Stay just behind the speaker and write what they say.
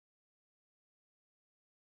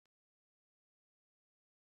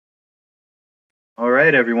All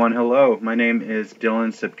right, everyone. Hello. My name is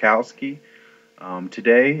Dylan Cipkowski.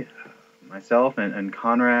 Today, myself and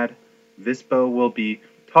Conrad Vispo will be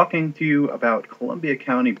talking to you about Columbia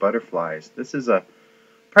County butterflies. This is a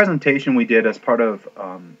presentation we did as part of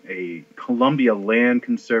a Columbia Land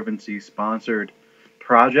Conservancy sponsored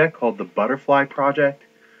project called the Butterfly Project.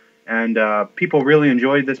 And people really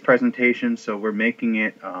enjoyed this presentation, so we're making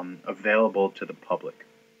it available to the public.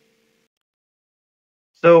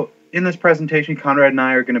 So, in this presentation, Conrad and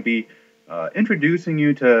I are going to be introducing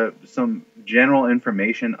you to some general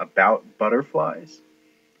information about butterflies.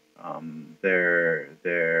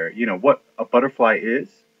 What a butterfly is,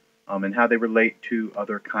 and how they relate to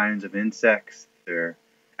other kinds of insects, their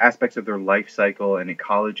aspects of their life cycle and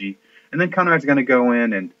ecology. And then Conrad's going to go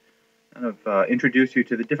in and kind of introduce you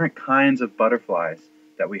to the different kinds of butterflies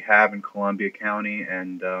that we have in Columbia County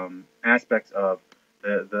and aspects of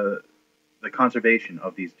the, the the conservation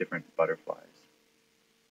of these different butterflies.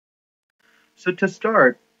 So to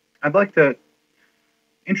start, I'd like to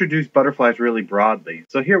introduce butterflies really broadly.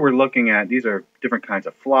 So here we're looking at, these are different kinds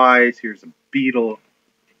of flies. Here's a beetle,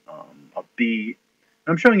 a bee.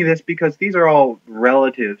 I'm showing you this because these are all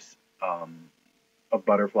relatives of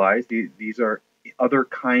butterflies. These are other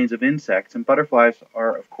kinds of insects, and butterflies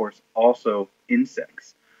are, of course, also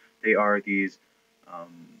insects. They are these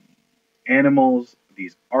um, animals,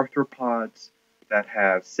 these arthropods that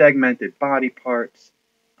have segmented body parts.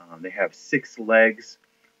 They have 6 legs.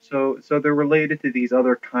 So they're related to these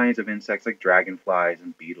other kinds of insects like dragonflies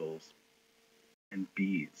and beetles and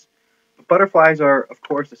bees. But butterflies are, of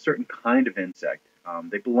course, a certain kind of insect.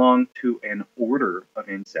 They belong to an order of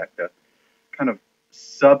insect, a kind of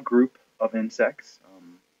subgroup of insects.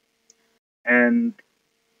 And,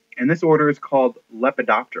 and this order is called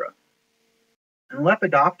Lepidoptera. And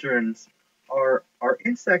lepidopterans are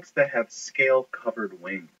insects that have scale-covered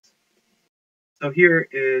wings. So here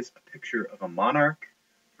is a picture of a monarch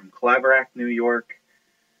from Claverack, New York.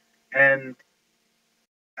 And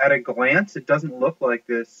at a glance, it doesn't look like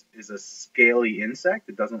this is a scaly insect.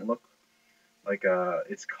 It doesn't look like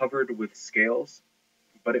it's covered with scales,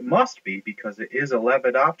 but it must be because it is a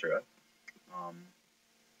Lepidoptera. Um,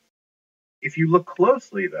 if you look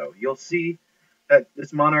closely, though, you'll see that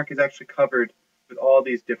this monarch is actually covered with all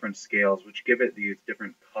these different scales, which give it these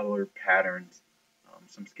different color patterns.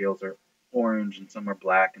 Some scales are orange, and some are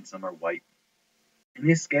black, and some are white. And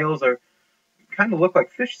these scales are kind of look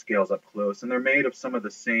like fish scales up close, and they're made of some of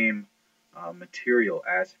the same material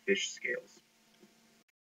as fish scales.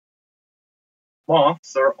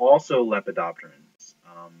 Moths are also lepidopterans.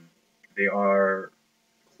 They are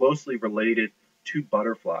closely related to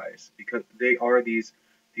butterflies because they are these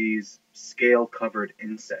scale-covered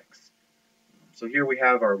insects. So here we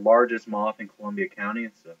have our largest moth in Columbia County.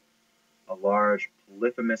 It's a large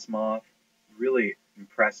polyphemus moth, really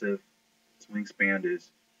impressive. Its wingspan is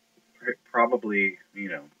probably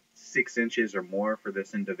 6 inches or more for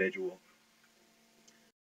this individual.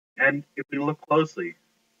 And if we look closely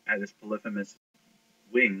at this polyphemus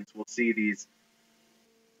wings, we'll see these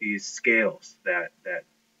scales that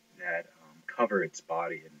cover its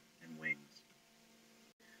body and wings.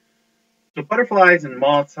 So butterflies and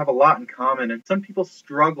moths have a lot in common, and some people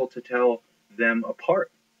struggle to tell them apart.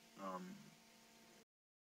 Um,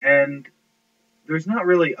 and there's not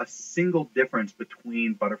really a single difference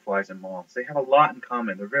between butterflies and moths. They have a lot in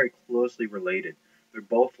common. They're very closely related. They're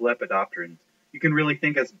both lepidopterans. You can really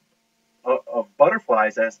think of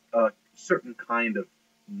butterflies as a certain kind of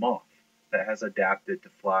moth that has adapted to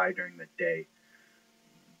fly during the day.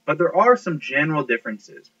 But there are some general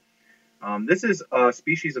differences. This is a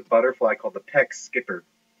species of butterfly called the peck skipper.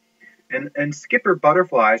 And skipper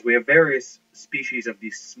butterflies, we have various species of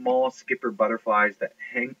these small skipper butterflies that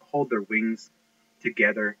hold their wings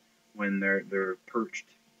together when they're perched.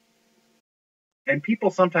 And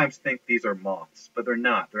people sometimes think these are moths, but they're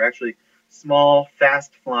not. They're actually small,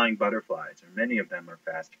 fast-flying butterflies, or many of them are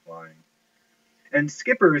fast-flying. And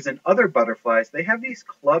skippers and other butterflies, they have these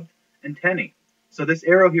clubbed antennae. So this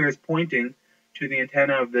arrow here is pointing to the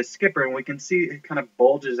antenna of this skipper, and we can see it kind of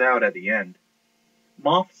bulges out at the end.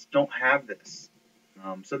 Moths don't have this.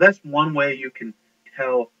 So that's one way you can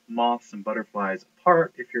tell moths and butterflies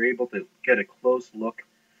apart if you're able to get a close look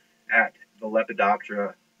at the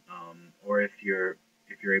Lepidoptera, or if you're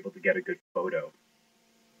able to get a good photo.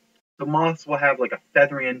 So moths will have like a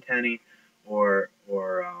feathery antennae, or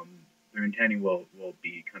their antennae will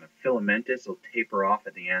be kind of filamentous, they'll taper off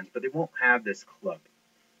at the ends, but they won't have this club.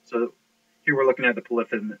 So here we're looking at the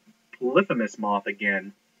polyphemus moth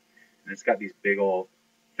again, and it's got these big old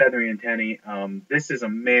feathery antennae. This is a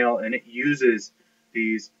male, and it uses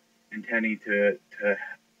these antennae to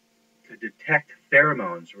to detect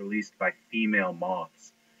pheromones released by female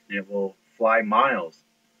moths, and it will fly miles,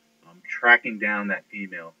 tracking down that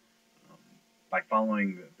female um, by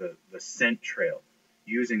following the scent trail,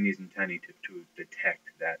 using these antennae to detect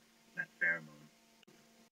that pheromone.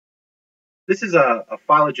 This is a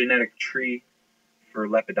phylogenetic tree for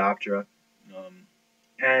Lepidoptera, um,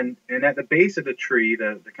 and at the base of the tree,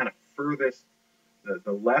 the kind of furthest,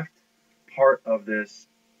 the left part of this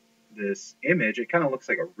image, it kind of looks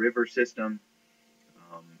like a river system.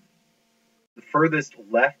 Um, the furthest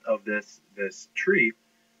left of this tree,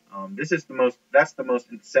 that's the most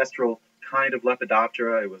ancestral kind of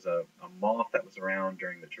Lepidoptera. It was a moth that was around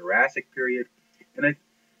during the Jurassic period, and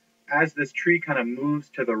as this tree kind of moves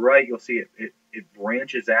to the right, you'll see it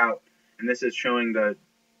branches out, and this is showing the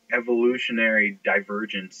evolutionary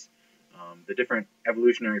divergence, the different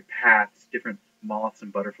evolutionary paths different moths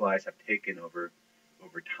and butterflies have taken over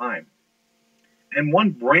time. And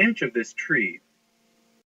one branch of this tree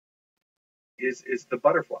is the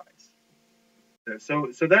butterflies.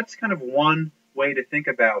 So that's kind of one way to think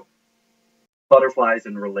about butterflies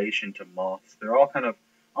in relation to moths. They're all kind of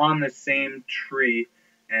on the same tree,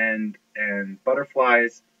 and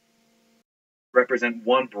butterflies represent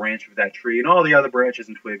one branch of that tree, and all the other branches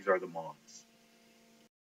and twigs are the moths.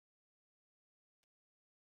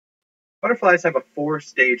 Butterflies have a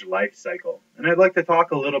 4-stage life cycle, and I'd like to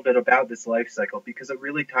talk a little bit about this life cycle because it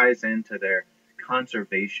really ties into their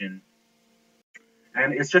conservation,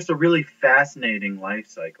 and it's just a really fascinating life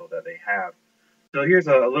cycle that they have. So here's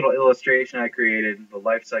a little illustration I created, the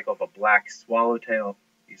life cycle of a black swallowtail,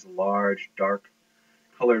 these large, dark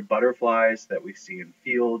colored butterflies that we see in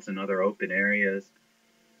fields and other open areas.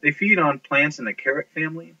 They feed on plants in the carrot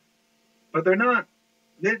family, but they're not.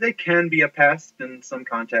 They can be a pest in some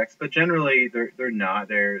contexts, but generally they're not.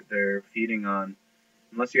 They're feeding on,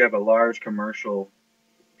 unless you have a large commercial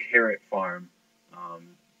carrot farm,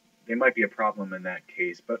 they might be a problem in that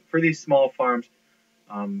case. But for these small farms,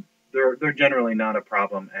 they're generally not a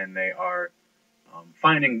problem, and they are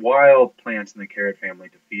finding wild plants in the carrot family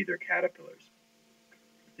to feed their caterpillars,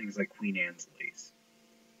 things like Queen Anne's lace.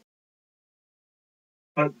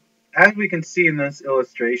 But as we can see in this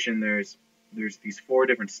illustration, there's these 4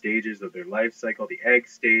 different stages of their life cycle: the egg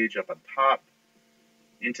stage up on top,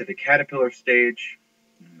 into the caterpillar stage,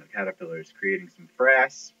 and the caterpillar is creating some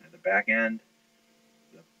frass at the back end,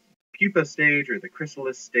 the pupa stage or the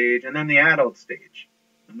chrysalis stage, and then the adult stage.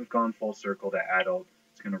 And we've gone full circle to adult.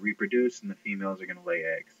 It's going to reproduce, and the females are going to lay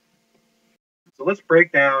eggs. So let's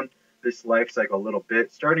break down this life cycle a little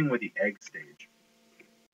bit, starting with the egg stage.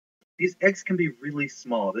 These eggs can be really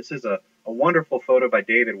small. This is a wonderful photo by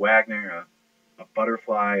David Wagner, a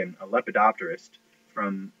butterfly and a lepidopterist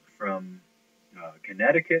from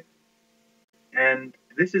Connecticut, and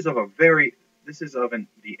this is of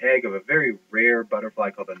the egg of a very rare butterfly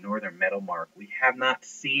called the northern meadowlark. We have not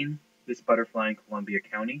seen this butterfly in Columbia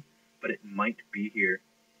County, but it might be here.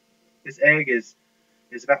 This egg is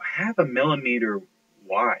about half a millimeter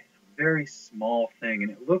wide, a very small thing,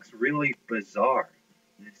 and it looks really bizarre.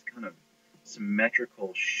 These kind of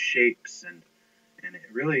symmetrical shapes, and it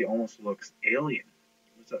really almost looks alien.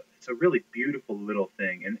 It's a really beautiful little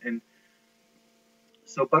thing, and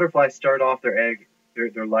so butterflies start off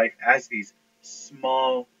their life as these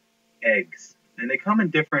small eggs, and they come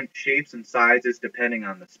in different shapes and sizes depending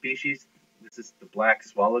on the species. This is the black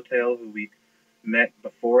swallowtail, who we met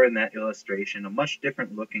before in that illustration, a much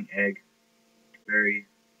different looking egg, very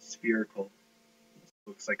spherical.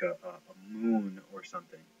 Looks like a moon or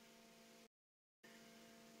something.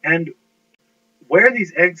 And where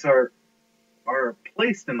these eggs are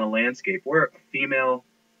placed in the landscape, where a female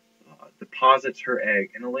deposits her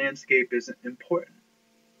egg in a landscape is important.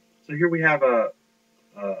 So here we have a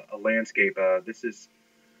landscape. This is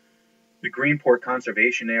the Greenport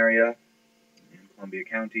Conservation Area in Columbia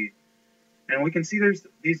County, and we can see there's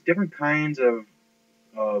these different kinds of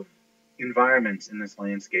environments in this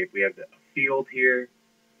landscape. We have the field here.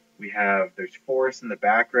 There's forest in the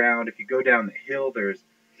background. If you go down the hill, there's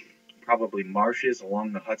probably marshes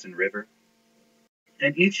along the Hudson River.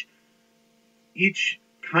 And each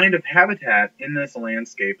kind of habitat in this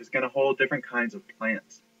landscape is going to hold different kinds of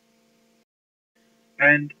plants.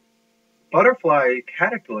 And butterfly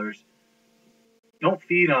caterpillars don't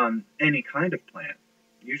feed on any kind of plant.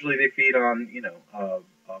 Usually they feed on, a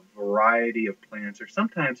variety of plants, or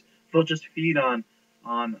sometimes they'll just feed on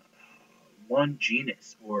one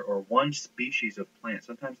genus or one species of plant.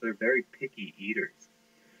 Sometimes they're very picky eaters.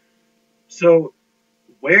 So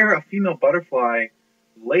where a female butterfly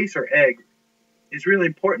lays her egg is really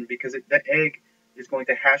important, because that egg is going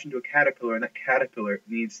to hatch into a caterpillar, and that caterpillar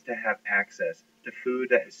needs to have access to food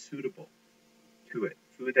that is suitable to it,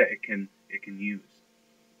 food that it can use.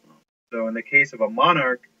 So in the case of a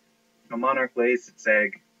monarch, if a monarch lays its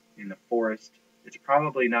egg in the forest, it's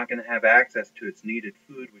probably not going to have access to its needed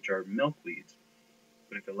food, which are milkweeds.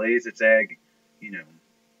 But if it lays its egg, you know,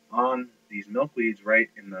 on these milkweeds right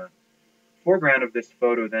in the foreground of this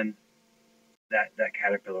photo, then that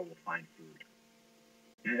caterpillar will find food.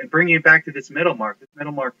 And bringing it back to this middlemark, this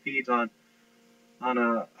middlemark feeds on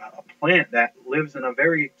a plant that lives in a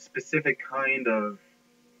very specific kind of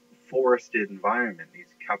forested environment,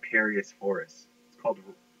 these calcareous forests. It's called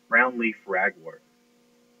roundleaf ragwort.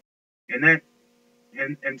 And that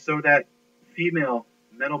and so that female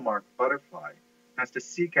middlemark butterfly has to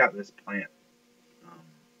seek out this plant. Um,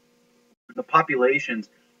 the populations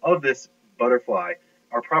of this butterfly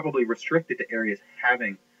are probably restricted to areas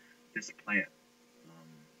having this plant.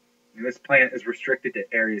 And this plant is restricted to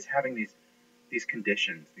areas having these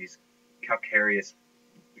conditions, these calcareous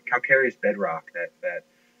calcareous bedrock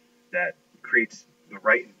that creates the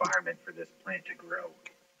right environment for this plant to grow.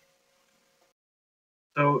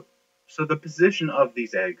 So so the position of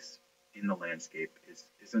these eggs in the landscape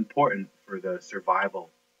is important for the survival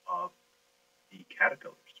of the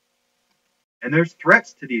caterpillars. And there's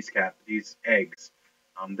threats to these eggs.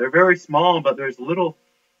 They're very small, but there's little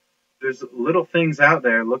things out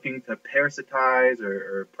there looking to parasitize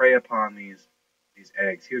or prey upon these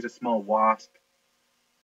eggs. Here's a small wasp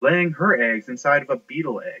laying her eggs inside of a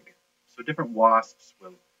beetle egg. So different wasps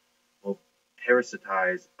will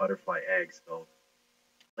parasitize butterfly eggs. They'll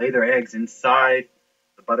lay their eggs inside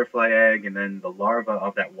the butterfly egg, and then the larva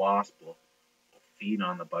of that wasp will feed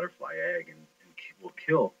on the butterfly egg and will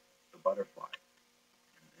kill the butterfly.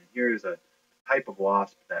 And here is a type of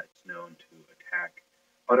wasp that's known to attack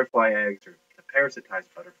butterfly eggs or to parasitize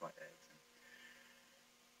butterfly eggs.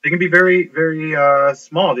 They can be very, very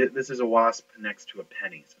small. This is a wasp next to a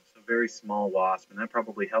penny, so it's a very small wasp, and that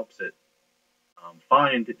probably helps it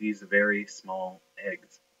find these very small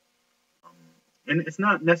eggs. Um, and it's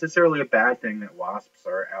not necessarily a bad thing that wasps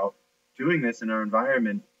are out doing this in our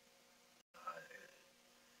environment.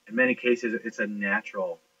 In many cases, it's a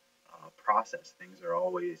natural process. Things are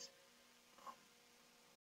always um,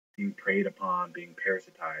 being preyed upon, being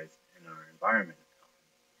parasitized in our environment.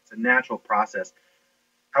 It's a natural process.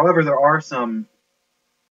 However, there are some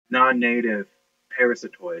non-native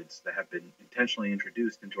parasitoids that have been intentionally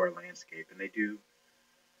introduced into our landscape, and they do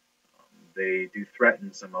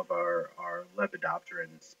threaten some of our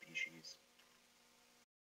Lepidopteran species.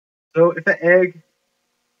 So if an egg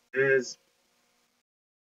is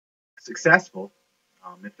successful,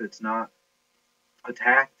 if it's not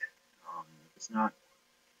attacked, if it's not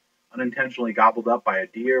unintentionally gobbled up by a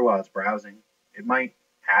deer while it's browsing, it might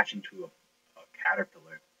hatch into a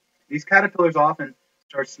caterpillar. These caterpillars often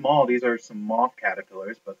start small. These are some moth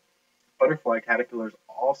caterpillars, but butterfly caterpillars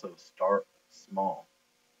also start small.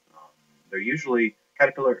 Um, they're usually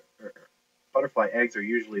caterpillar or butterfly eggs are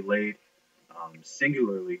usually laid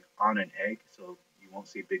singularly on an egg, so you won't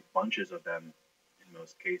see big bunches of them in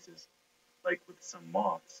most cases, like with some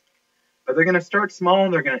moths. But they're going to start small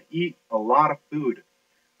and they're going to eat a lot of food.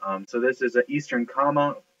 So this is an eastern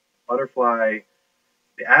comma butterfly.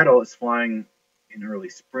 The adult is flying in early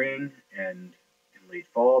spring and in late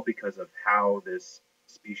fall because of how this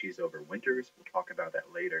species overwinters. We'll talk about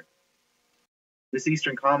that later. This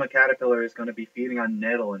eastern comma caterpillar is going to be feeding on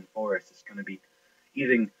nettle in forests. It's going to be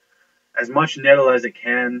eating as much nettle as it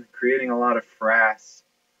can, creating a lot of frass.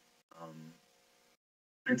 Um,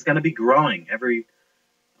 and it's going to be growing every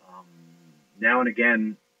um, now and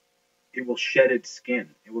again. It will shed its skin.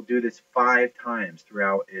 It will do this 5 times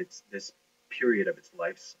throughout this period of its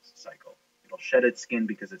life cycle. It'll shed its skin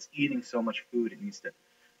because it's eating so much food. It needs to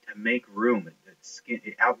make room.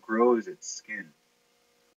 It outgrows its skin.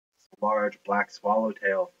 It's a large black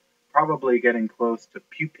swallowtail, probably getting close to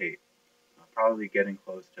pupate, probably getting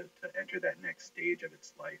close to enter that next stage of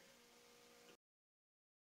its life.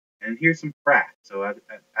 And here's some frass. So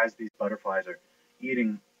as these butterflies are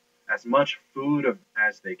eating as much food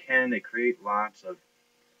as they can, they create lots of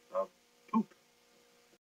poop,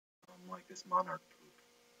 like this monarch poop.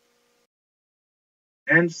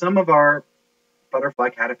 And some of our butterfly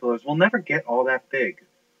caterpillars will never get all that big.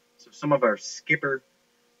 So some of our skipper,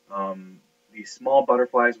 these small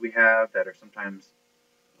butterflies we have that are sometimes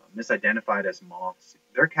misidentified as moths,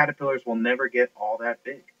 their caterpillars will never get all that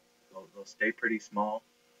big. They'll stay pretty small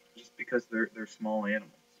just because they're small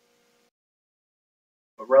animals.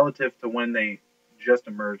 But relative to when they just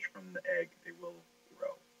emerge from the egg, they will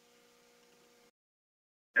grow.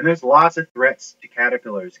 And there's lots of threats to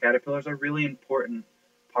caterpillars. Caterpillars are really important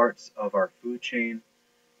parts of our food chain.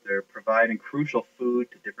 They're providing crucial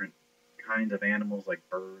food to different kinds of animals like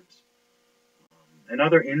birds. And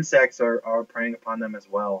other insects are preying upon them as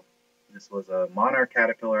well. This was a monarch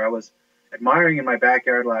caterpillar I was admiring in my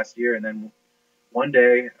backyard last year, and then one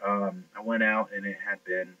day I went out and it had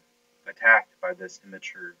been attacked by this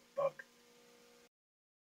immature bug.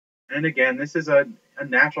 And again, this is a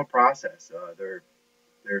natural process.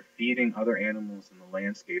 They're feeding other animals in the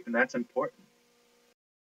landscape, and that's important.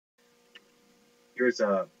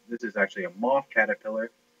 This is actually a moth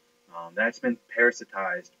caterpillar that's been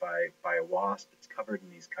parasitized by a wasp. It's covered in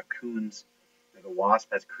these cocoons that the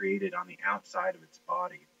wasp has created on the outside of its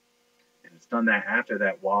body. And it's done that after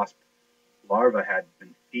that wasp larva had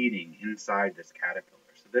been feeding inside this caterpillar.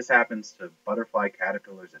 So this happens to butterfly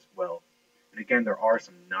caterpillars as well. And again, there are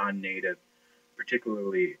some non-native,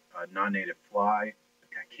 particularly a non-native fly, a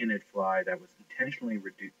tachinid fly that was intentionally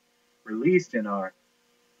released in our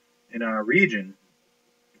region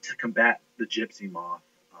to combat the gypsy moth.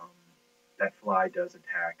 That fly does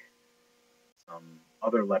attack some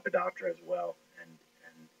other Lepidoptera as well,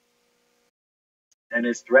 and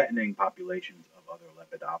is threatening populations of other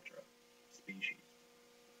Lepidoptera species.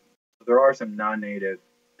 So there are some non-native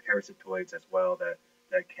parasitoids as well that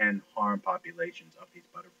can harm populations of these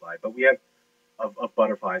butterflies. But we have of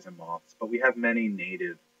butterflies and moths, but we have many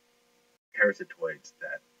native parasitoids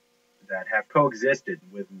that have coexisted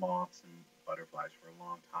with moths and butterflies for a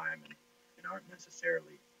long time and aren't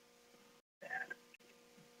necessarily bad.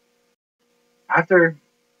 After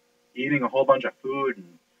eating a whole bunch of food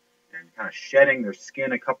and kind of shedding their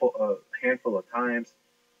skin a handful of times,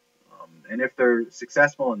 and if they're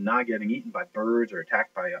successful in not getting eaten by birds or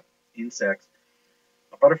attacked by insects,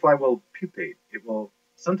 a butterfly will pupate. It will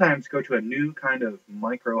sometimes go to a new kind of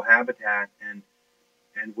microhabitat and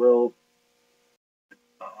will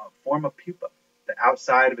form a pupa. The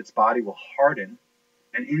outside of its body will harden,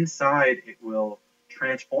 and inside it will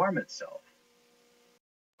transform itself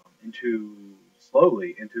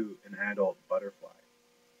slowly into an adult butterfly.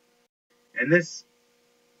 And this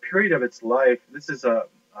period of its life, this is a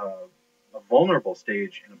vulnerable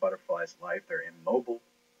stage in a butterfly's life. They're immobile.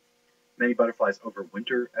 Many butterflies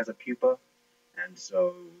overwinter as a pupa, and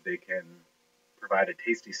so they can provide a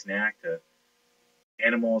tasty snack to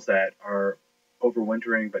animals that are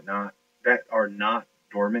overwintering that are not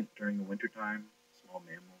dormant during the wintertime, small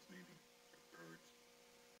mammals maybe, birds.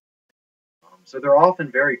 So they're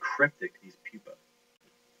often very cryptic, these pupa.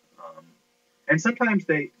 And sometimes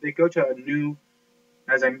they go to a new,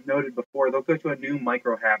 as I noted before, they'll go to a new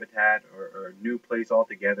microhabitat or a new place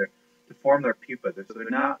altogether to form their pupa. So they're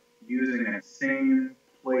not using that same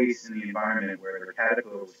place in the environment where their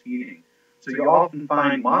caterpillar was feeding. So you often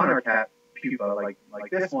find monarch pupa like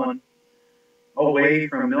this one away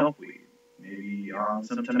from milkweed, maybe on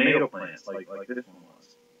some tomato plants like this one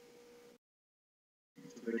was.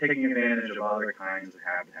 So they're taking advantage of other kinds of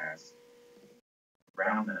habitats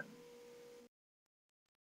around them.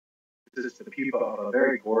 This is the pupa of a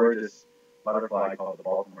very gorgeous butterfly called the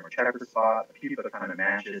Baltimore checker spot. The pupa kind of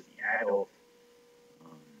matches the adult.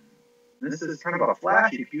 This is kind of a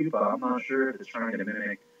flashy pupa. I'm not sure if it's trying to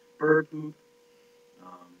mimic bird poop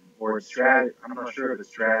or its strategy. I'm not sure of its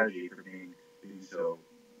strategy for being so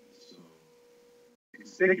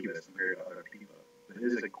conspicuous compared to other pupa. But it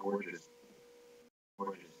is a gorgeous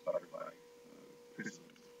butterfly.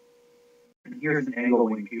 And here's an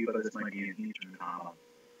angle-wing pupa. This might be an eastern comma.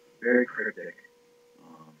 Very cryptic,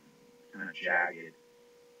 kind of jagged.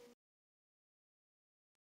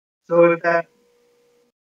 So if that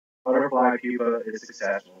butterfly pupa is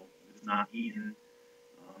successful, if it's not eaten,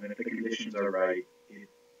 and if the conditions are right,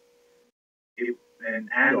 an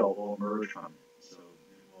adult will emerge from it. So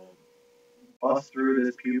it will bust through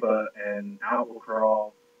this pupa and out will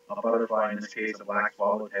crawl a butterfly, in this case a black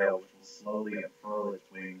swallowtail, which will slowly unfurl its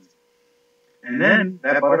wings. And then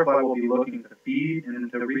that butterfly will be looking to feed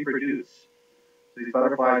and to reproduce. So these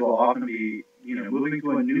butterflies will often be, moving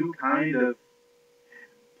to a new kind of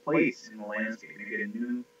place in the landscape, maybe a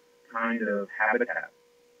new kind of habitat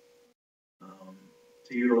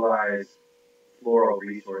to utilize floral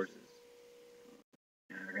resources.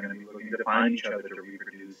 And they're going to be looking to find each other to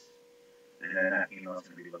reproduce. And then that female is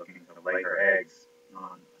going to be looking to lay her eggs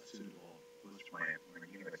on a suitable host plant or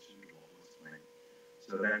near a suitable host plant.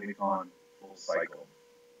 So then we've gone full cycle.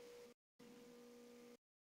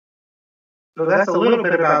 So that's a little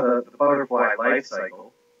bit about the butterfly life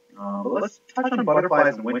cycle. But let's touch on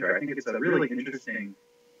butterflies in winter. I think it's a really interesting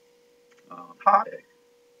topic.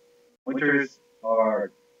 Winters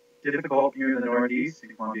are difficult here in the Northeast.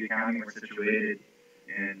 In Columbia County, we're situated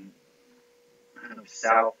in kind of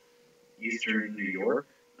southeastern New York.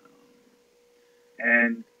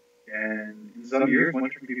 And some years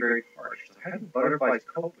winter can be very harsh. So how do butterflies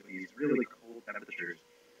cope with these really cold temperatures?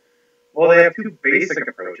 Well, they have two basic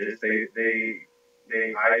approaches. They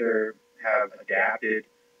either have adapted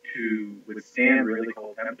to withstand really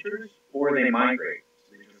cold temperatures, or they migrate.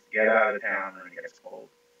 So they just get out of town when it gets cold.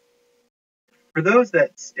 For those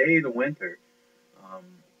that stay the winter, um,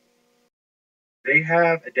 they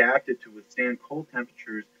have adapted to withstand cold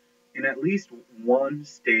temperatures in at least one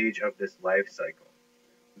stage of this life cycle.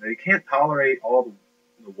 They can't tolerate all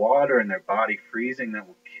the water in their body freezing that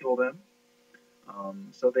will kill them.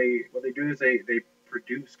 So what they do is they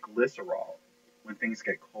produce glycerol when things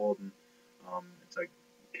get cold, and it's a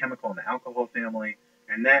chemical in the alcohol family,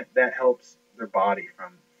 and that helps their body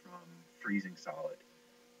from freezing solid,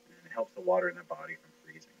 and it helps the water in their body from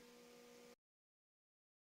freezing.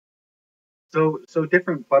 So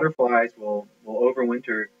different butterflies will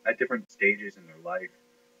overwinter at different stages in their life.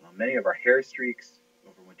 Many of our hair streaks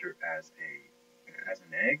overwinter as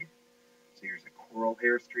an egg. So here's a coral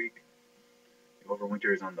hair streak. It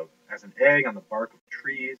overwinters as an egg on the bark of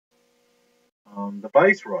trees. The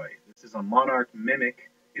viceroy. This is a monarch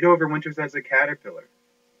mimic. It overwinters as a caterpillar.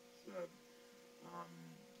 So,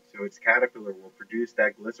 so its caterpillar will produce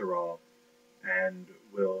that glycerol and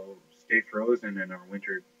will stay frozen in our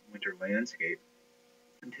winter landscape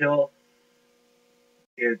until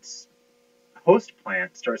its host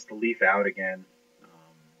plant starts to leaf out again.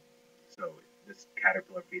 So this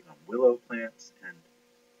caterpillar feeds on willow plants, and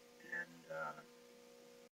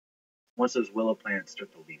once those willow plants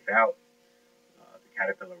start to leaf out, the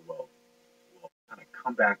caterpillar will kind of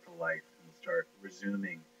come back to life and will start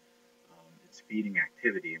resuming its feeding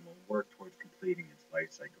activity and will work towards completing its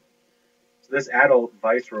life cycle. So this adult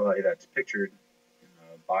viceroy that's pictured in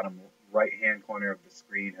the bottom right-hand corner of the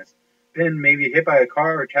screen has been maybe hit by a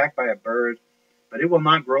car or attacked by a bird, but it will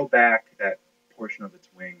not grow back that portion of its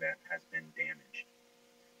wing that has been damaged.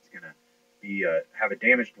 It's going to have a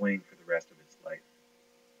damaged wing for the rest of its life.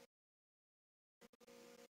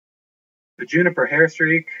 The juniper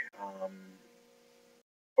hairstreak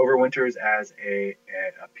overwinters as a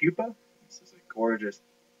pupa. This is a gorgeous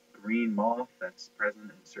green moth that's present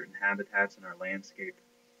in certain habitats in our landscape.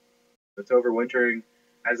 It's overwintering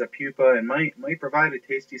as a pupa and might provide a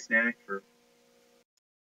tasty snack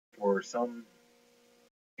for some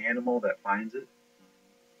animal that finds it.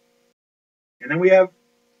 And then we have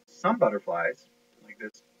some butterflies, like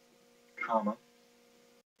this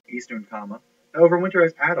eastern comma, that overwinter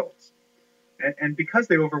as adults. And because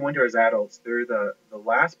they overwinter as adults, they're the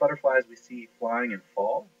last butterflies we see flying in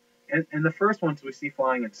fall, and the first ones we see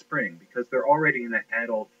flying in spring, because they're already in the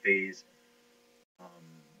adult phase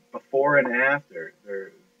before and after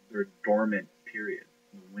their dormant period,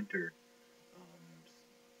 the winter,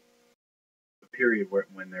 the period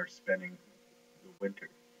when they're spending the winter.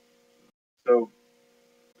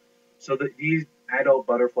 So that these adult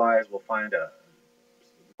butterflies will find a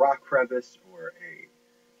rock crevice or a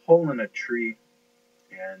hole in a tree,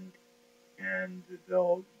 and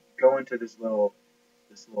they'll go into this little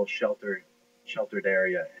sheltered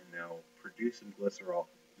area, and they'll produce some glycerol.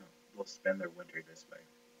 They'll spend their winter this way.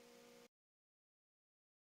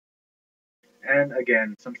 And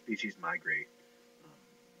again, some species migrate.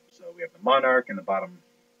 So we have the monarch in the bottom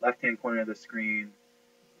left-hand corner of the screen.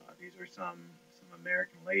 These are some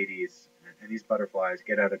American ladies, and these butterflies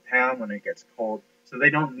get out of town when it gets cold, so they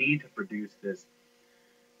don't need to produce this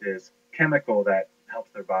chemical that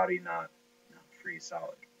helps their body not freeze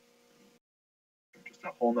solid. Just a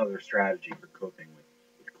whole nother strategy for coping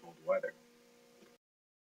with cold weather.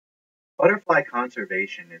 Butterfly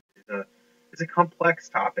conservation is a complex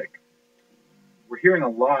topic. We're hearing a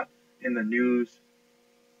lot in the news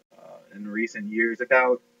in recent years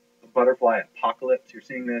about a butterfly apocalypse. You're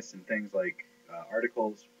seeing this in things like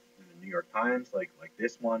articles in the New York Times, like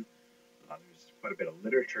this one. There's quite a bit of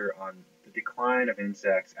literature on the decline of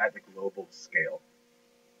insects at the global scale.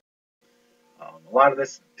 A lot of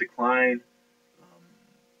this decline,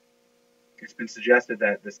 it's been suggested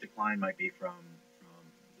that this decline might be from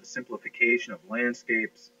the simplification of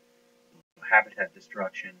landscapes, habitat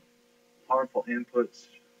destruction, harmful inputs,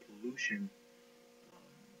 pollution.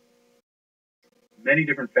 Many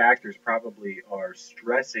different factors probably are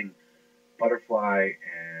stressing butterfly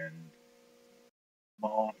and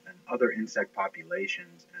moth and other insect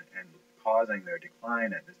populations and causing their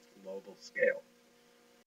decline at this global scale.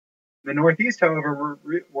 In the Northeast, however,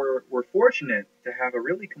 we're fortunate to have a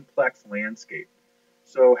really complex landscape.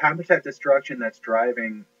 So habitat destruction that's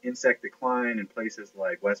driving insect decline in places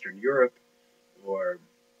like Western Europe or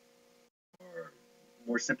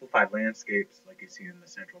more simplified landscapes like you see in the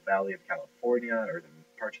Central Valley of California or the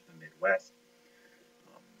parts of the Midwest.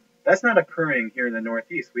 That's not occurring here in the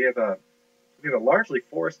Northeast. We have a largely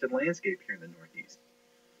forested landscape here in the Northeast.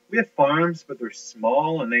 We have farms, but they're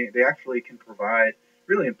small, and they actually can provide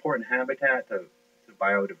really important habitat to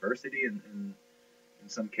biodiversity in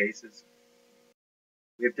some cases.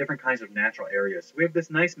 We have different kinds of natural areas. So we have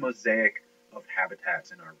this nice mosaic of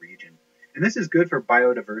habitats in our region. And this is good for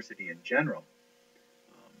biodiversity in general.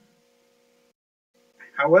 Um,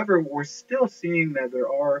 However, we're still seeing that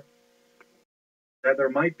there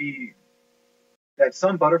might be, that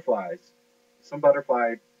some butterfly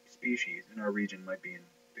species in our region might be in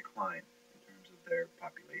decline in terms of their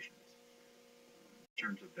populations, in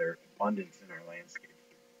terms of their abundance in our landscape.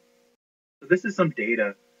 So this is some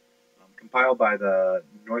data compiled by the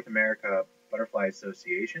North America Butterfly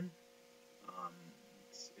Association. Um,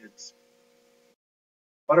 it's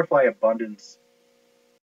butterfly abundance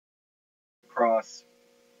across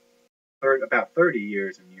about 30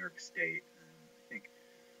 years in New York State. And I think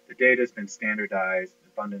the data has been standardized.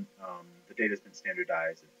 The data has been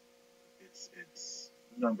standardized. It's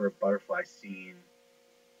number of butterflies seen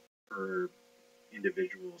per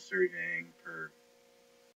individual surveying per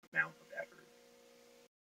amount of effort.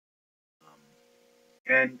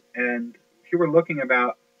 And here we're looking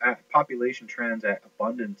at population trends at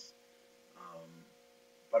abundance, um,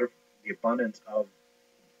 butter, the abundance of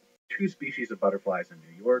two species of butterflies in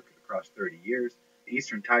New York across 30 years. The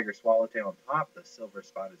eastern tiger swallowtail on top, the silver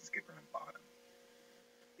spotted skipper on bottom.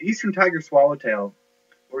 The eastern tiger swallowtail,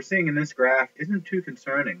 what we're seeing in this graph isn't too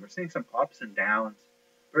concerning. We're seeing some ups and downs.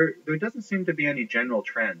 There doesn't seem to be any general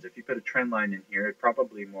trends. If you put a trend line in here, it'd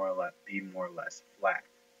probably be more or less flat.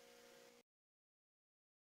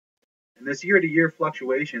 And this year-to-year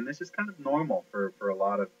fluctuation, this is kind of normal for a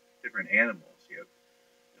lot of different animals. You have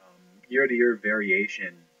year-to-year variation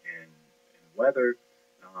in weather,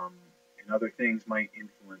 um, and other things might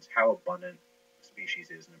influence how abundant a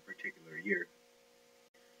species is in a particular year.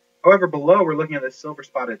 However, below we're looking at the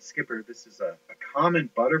silver-spotted skipper. This is a common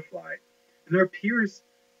butterfly, and there appears,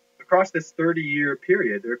 across this 30-year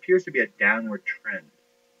period, there appears to be a downward trend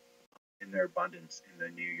in their abundance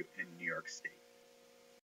in New York State.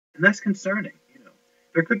 And that's concerning.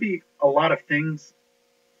 There could be a lot of things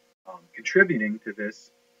contributing to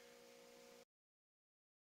this,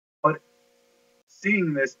 but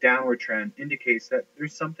seeing this downward trend indicates that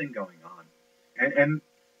there's something going on, and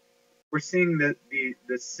we're seeing the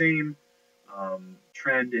same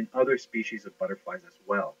trend in other species of butterflies as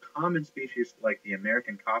well. Common species like the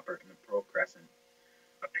American copper and the pearl crescent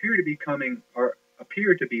appear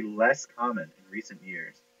to be less common in recent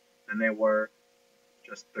years than they were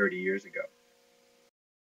just 30 years ago.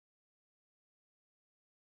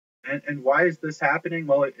 And why is this happening?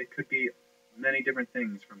 Well, it could be many different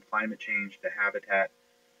things, from climate change to habitat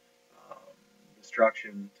um,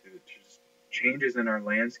 destruction to just changes in our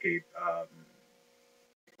landscape,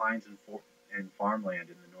 declines in farmland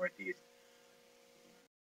in the Northeast.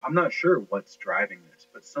 I'm not sure what's driving this,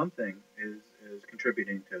 but something is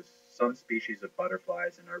contributing to some species of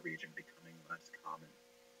butterflies in our region becoming less common.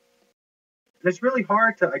 And it's really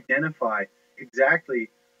hard to identify exactly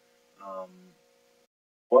um,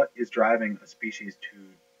 what is driving a species to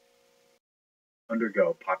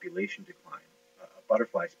undergo population decline, a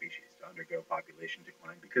butterfly species to undergo population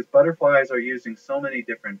decline, because butterflies are using so many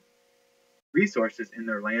different resources in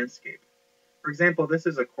their landscape. For example, this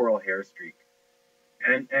is a coral hair streak,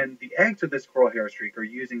 and the eggs of this coral hair streak are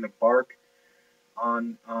using the bark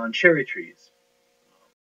on cherry trees.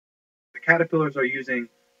 The caterpillars are using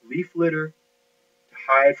leaf litter to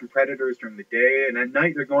hide from predators during the day, and at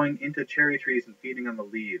night they're going into cherry trees and feeding on the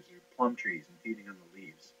leaves, or plum trees and feeding on the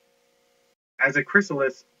leaves. As a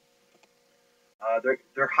chrysalis,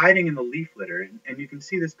 they're hiding in the leaf litter, and you can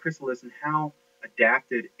see this chrysalis and how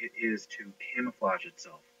adapted it is to camouflage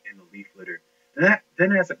itself in the leaf litter. And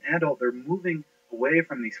then as an adult, they're moving away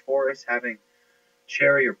from these forests having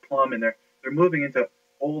cherry or plum, and they're moving into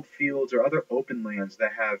old fields or other open lands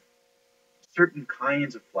that have certain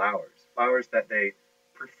kinds of flowers that they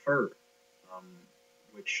prefer, um,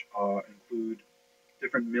 which include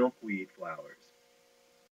different milkweed flowers,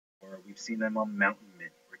 or we've seen them on mountain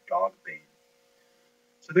mint or dogbane.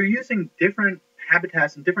 So they're using different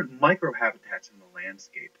habitats and different microhabitats in the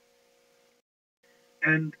landscape.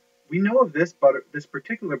 And we know of this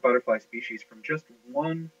particular butterfly species from just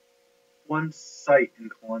one site in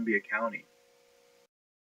Columbia County.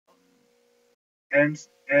 And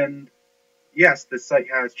yes, this site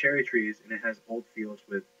has cherry trees and it has old fields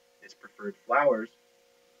with its preferred flowers.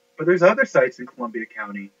 But there's other sites in Columbia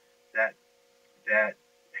County that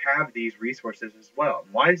have these resources as well.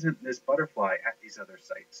 Why isn't this butterfly at these other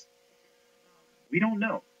sites? We don't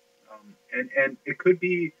know, and it could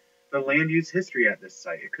be the land use history at this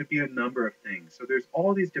site. It could be a number of things. So there's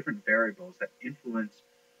all these different variables that influence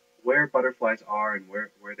where butterflies are and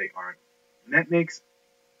where they aren't. And that makes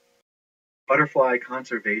butterfly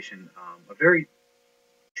conservation a very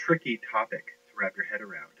tricky topic to wrap your head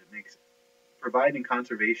around. It makes providing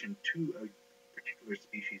conservation to a particular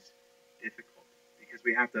species difficult because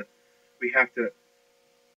we have to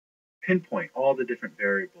pinpoint all the different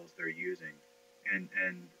variables they're using and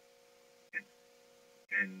and,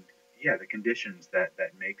 and yeah, the conditions that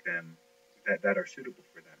make them that are suitable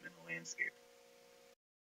for them in the landscape.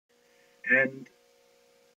 And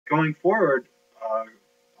going forward, uh,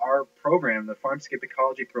 our program, the Farmscape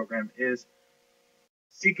Ecology program, is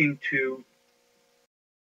seeking to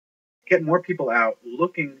get more people out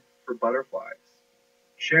looking for butterflies,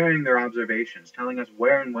 sharing their observations, telling us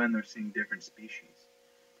where and when they're seeing different species.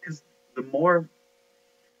 Because the more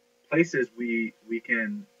places we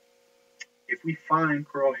can, if we find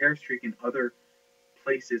coral hairstreak in other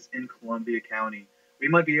places in Columbia County, we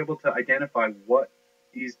might be able to identify what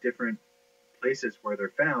these different places where they're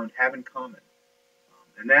found have in common.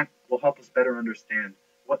 And that will help us better understand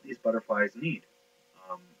what these butterflies need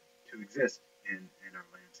um, to exist in our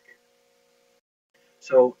landscape.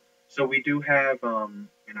 So we do have an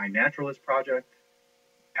iNaturalist project,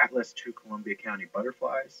 Atlas to Columbia County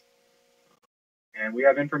Butterflies, and we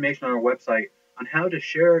have information on our website on how to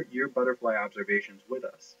share your butterfly observations with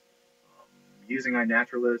us using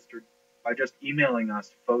iNaturalist or by just emailing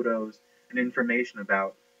us photos and information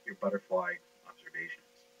about your butterfly observations.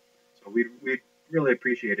 So we'd really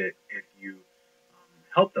appreciate it if you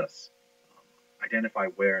helped us identify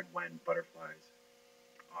where and when butterflies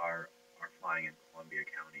are, are flying in Columbia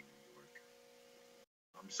County, New York.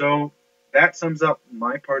 So that sums up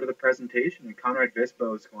my part of the presentation, and Conrad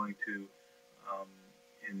Vispo is going to, um,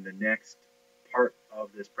 in the next part of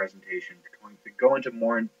this presentation, going to go into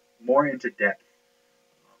more into depth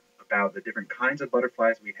about the different kinds of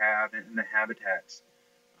butterflies we have and the habitats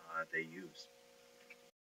they use.